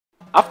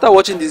After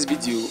watching this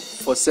video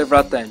for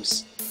several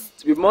times,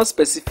 to be more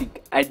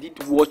specific, I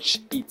did watch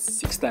it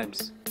 6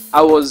 times.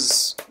 I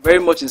was very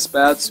much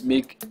inspired to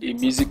make a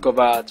music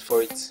cover art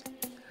for it.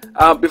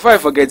 Before I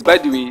forget, by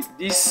the way,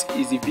 this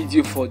is a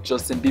video for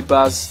Justin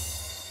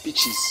Bieber's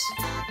Peaches.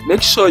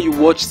 Make sure you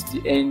watch to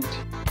the end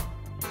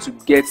to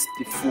get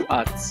the full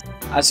art.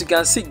 As you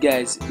can see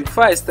guys,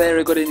 before I started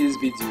recording this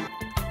video,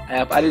 I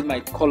have added my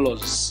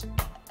colors.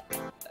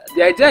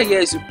 The idea here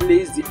is to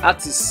place the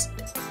artist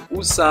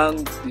who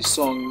sang the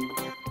song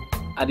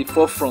at the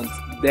forefront.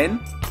 Then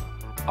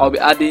I'll be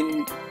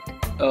adding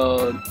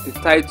the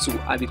title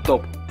at the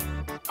top.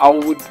 I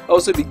would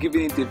also be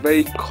giving it a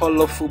very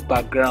colorful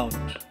background,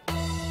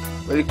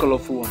 very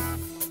colorful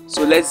one.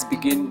 So let's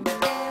begin.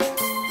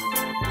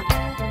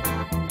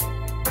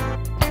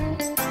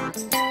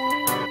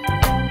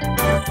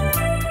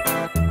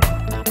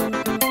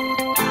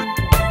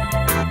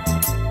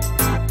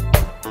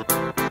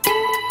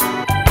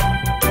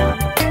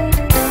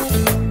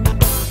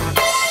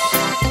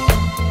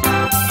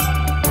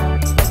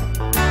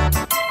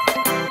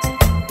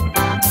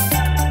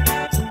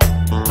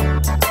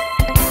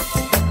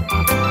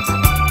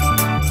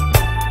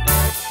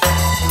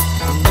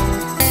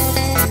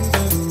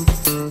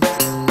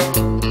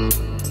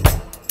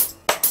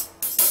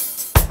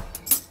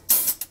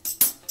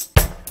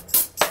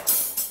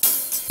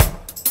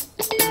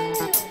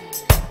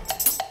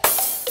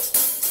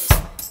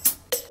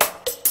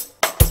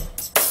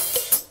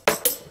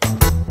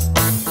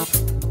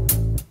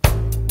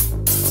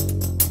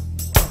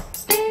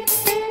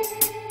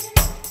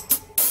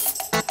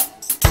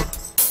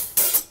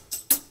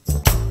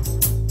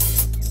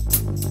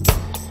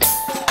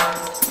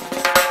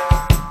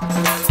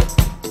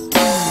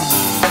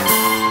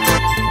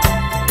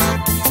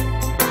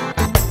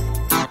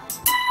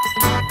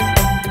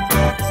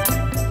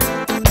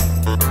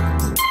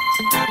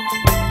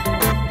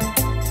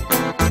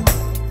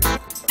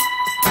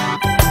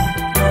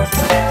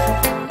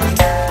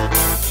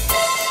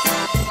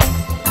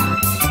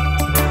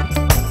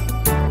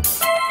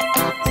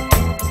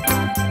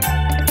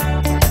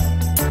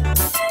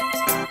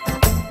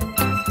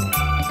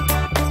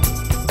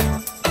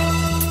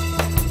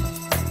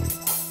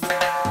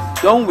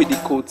 Done with the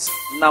coats,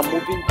 now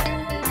moving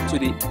to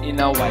the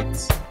inner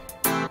white.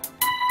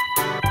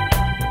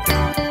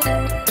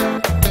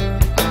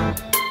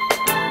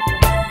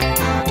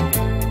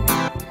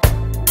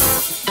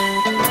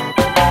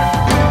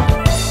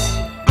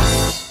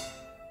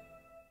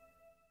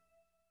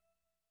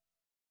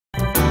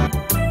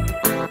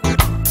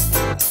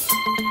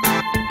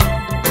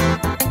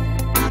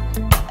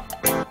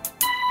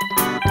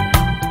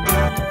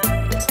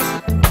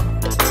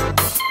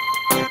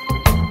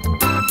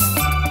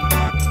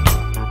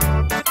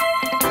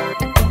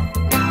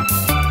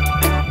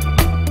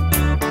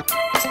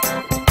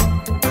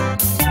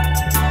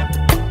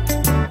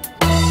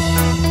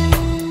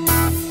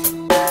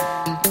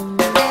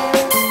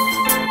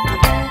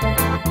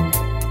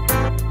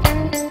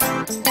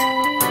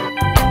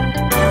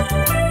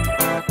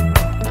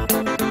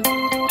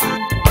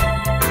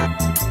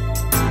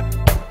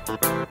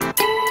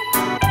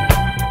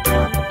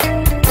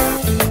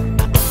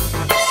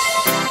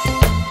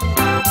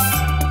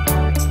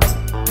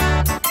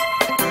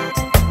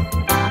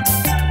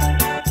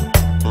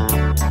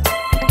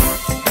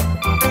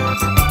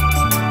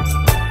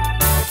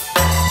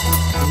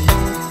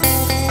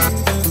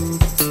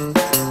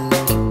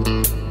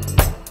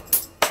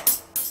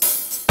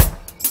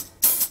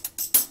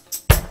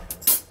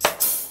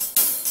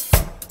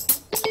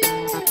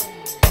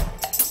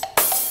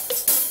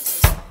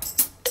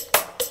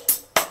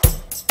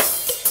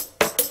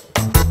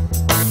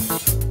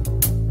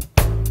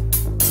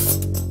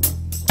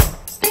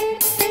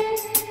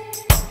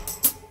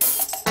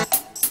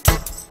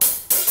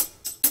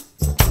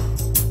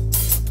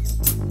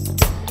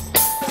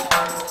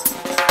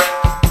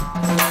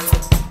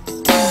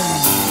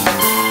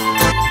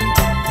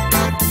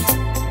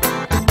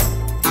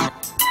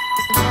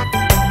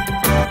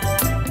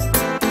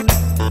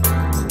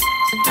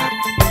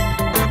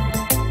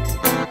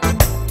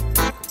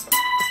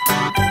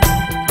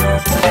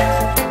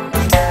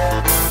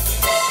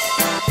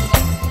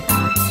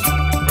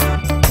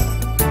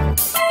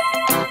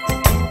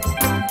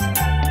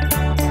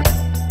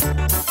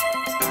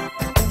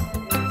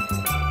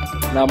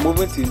 Now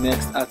moving to the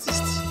next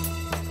artist.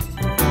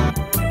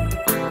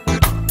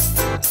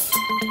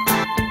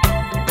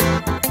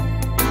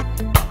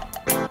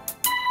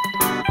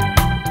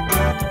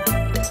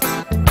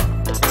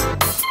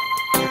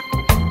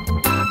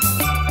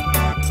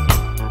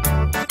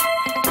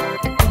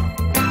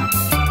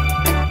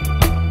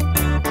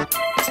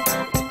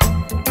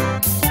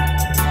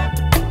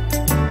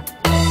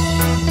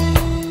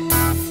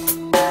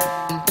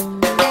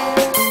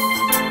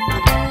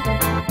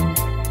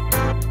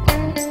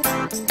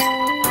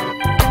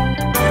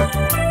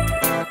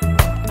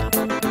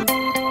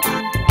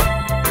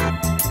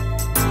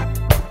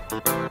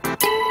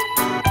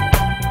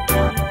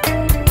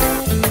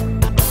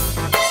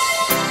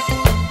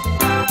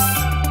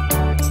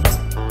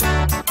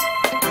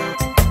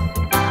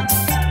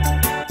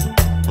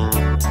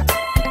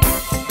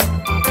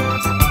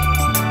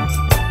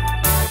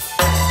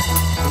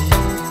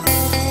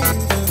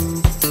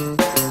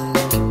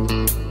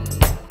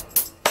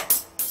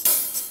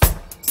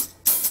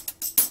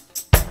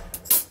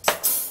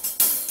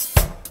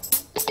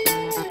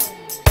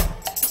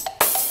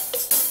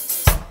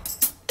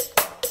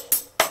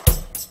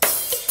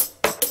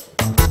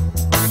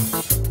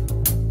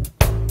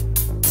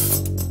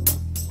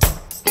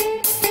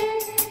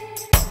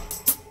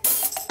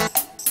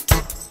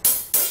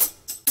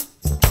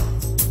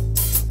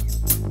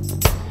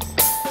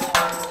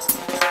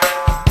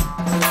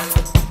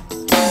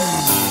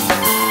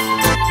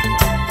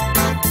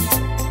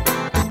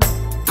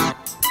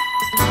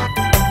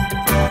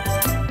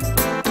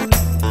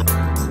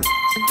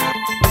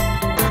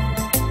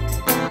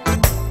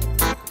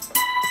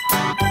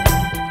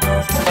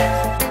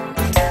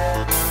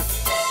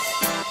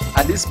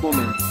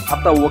 moment,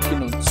 after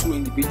working on two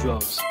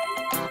individuals,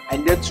 I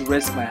needed to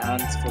rest my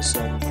hands for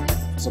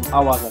some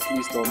hours at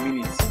least, or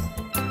minutes,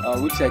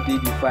 which I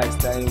did before I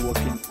started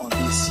working on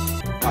this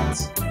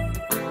part.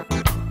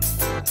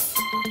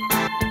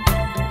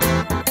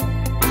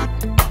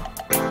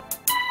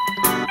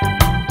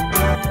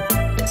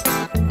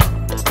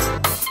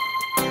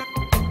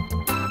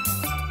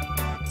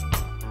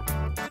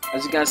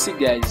 As you can see,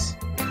 guys,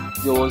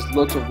 there was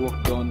lots of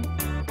work done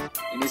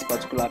in this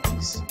particular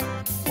piece.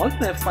 One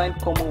thing I find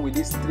common with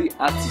these three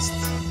artists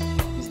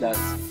is that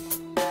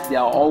they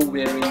are all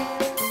wearing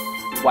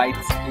white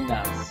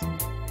inners.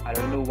 I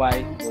don't know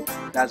why, but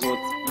that's what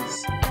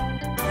is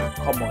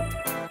common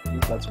in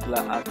this particular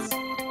art.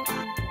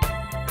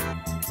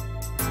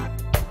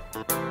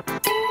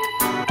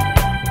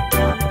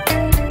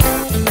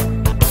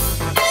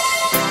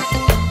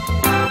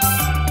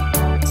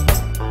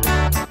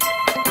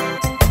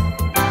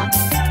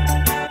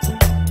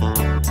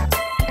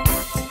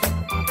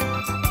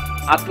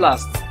 At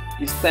last,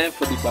 it's time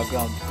for the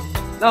background.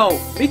 Now,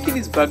 making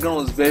this background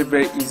was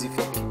very easy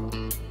for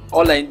me.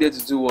 All I needed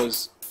to do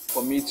was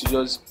for me to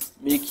just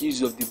make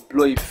use of the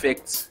blur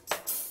effect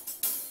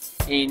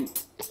in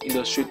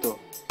Illustrator,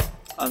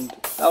 and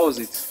that was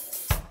it.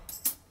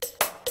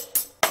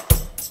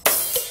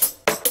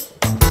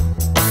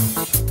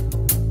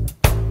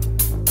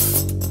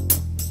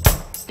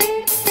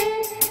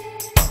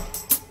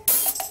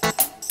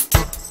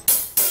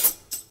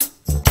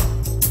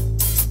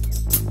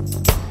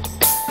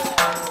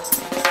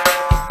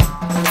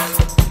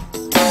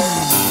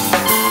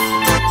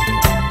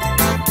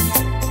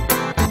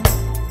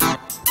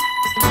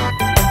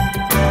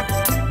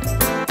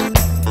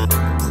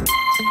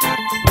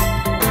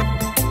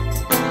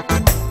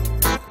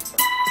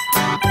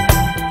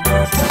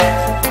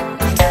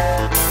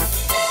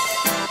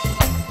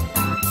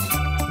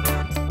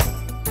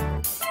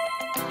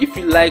 If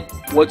you like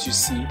what you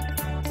see,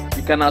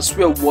 you can as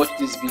well watch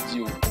this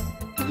video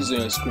on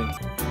your screen.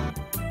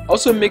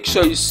 Also, make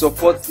sure you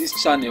support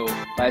this channel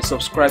by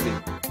subscribing.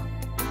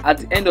 At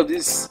the end of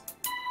this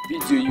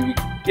video, you will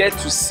get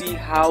to see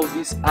how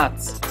this art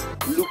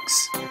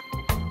looks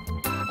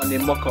on a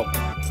mock-up.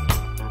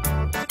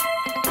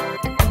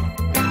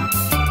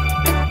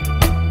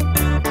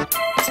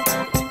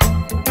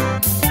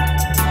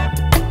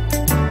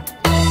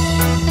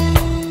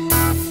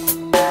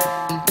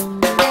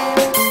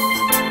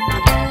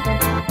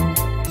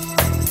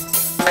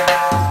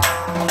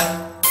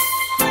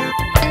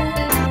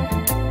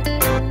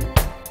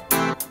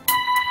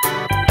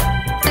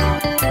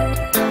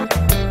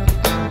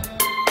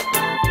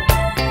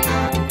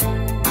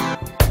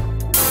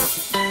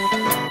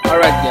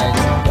 Alright guys,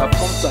 we have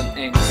come to an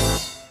end.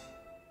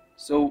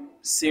 So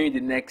see you in the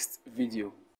next video.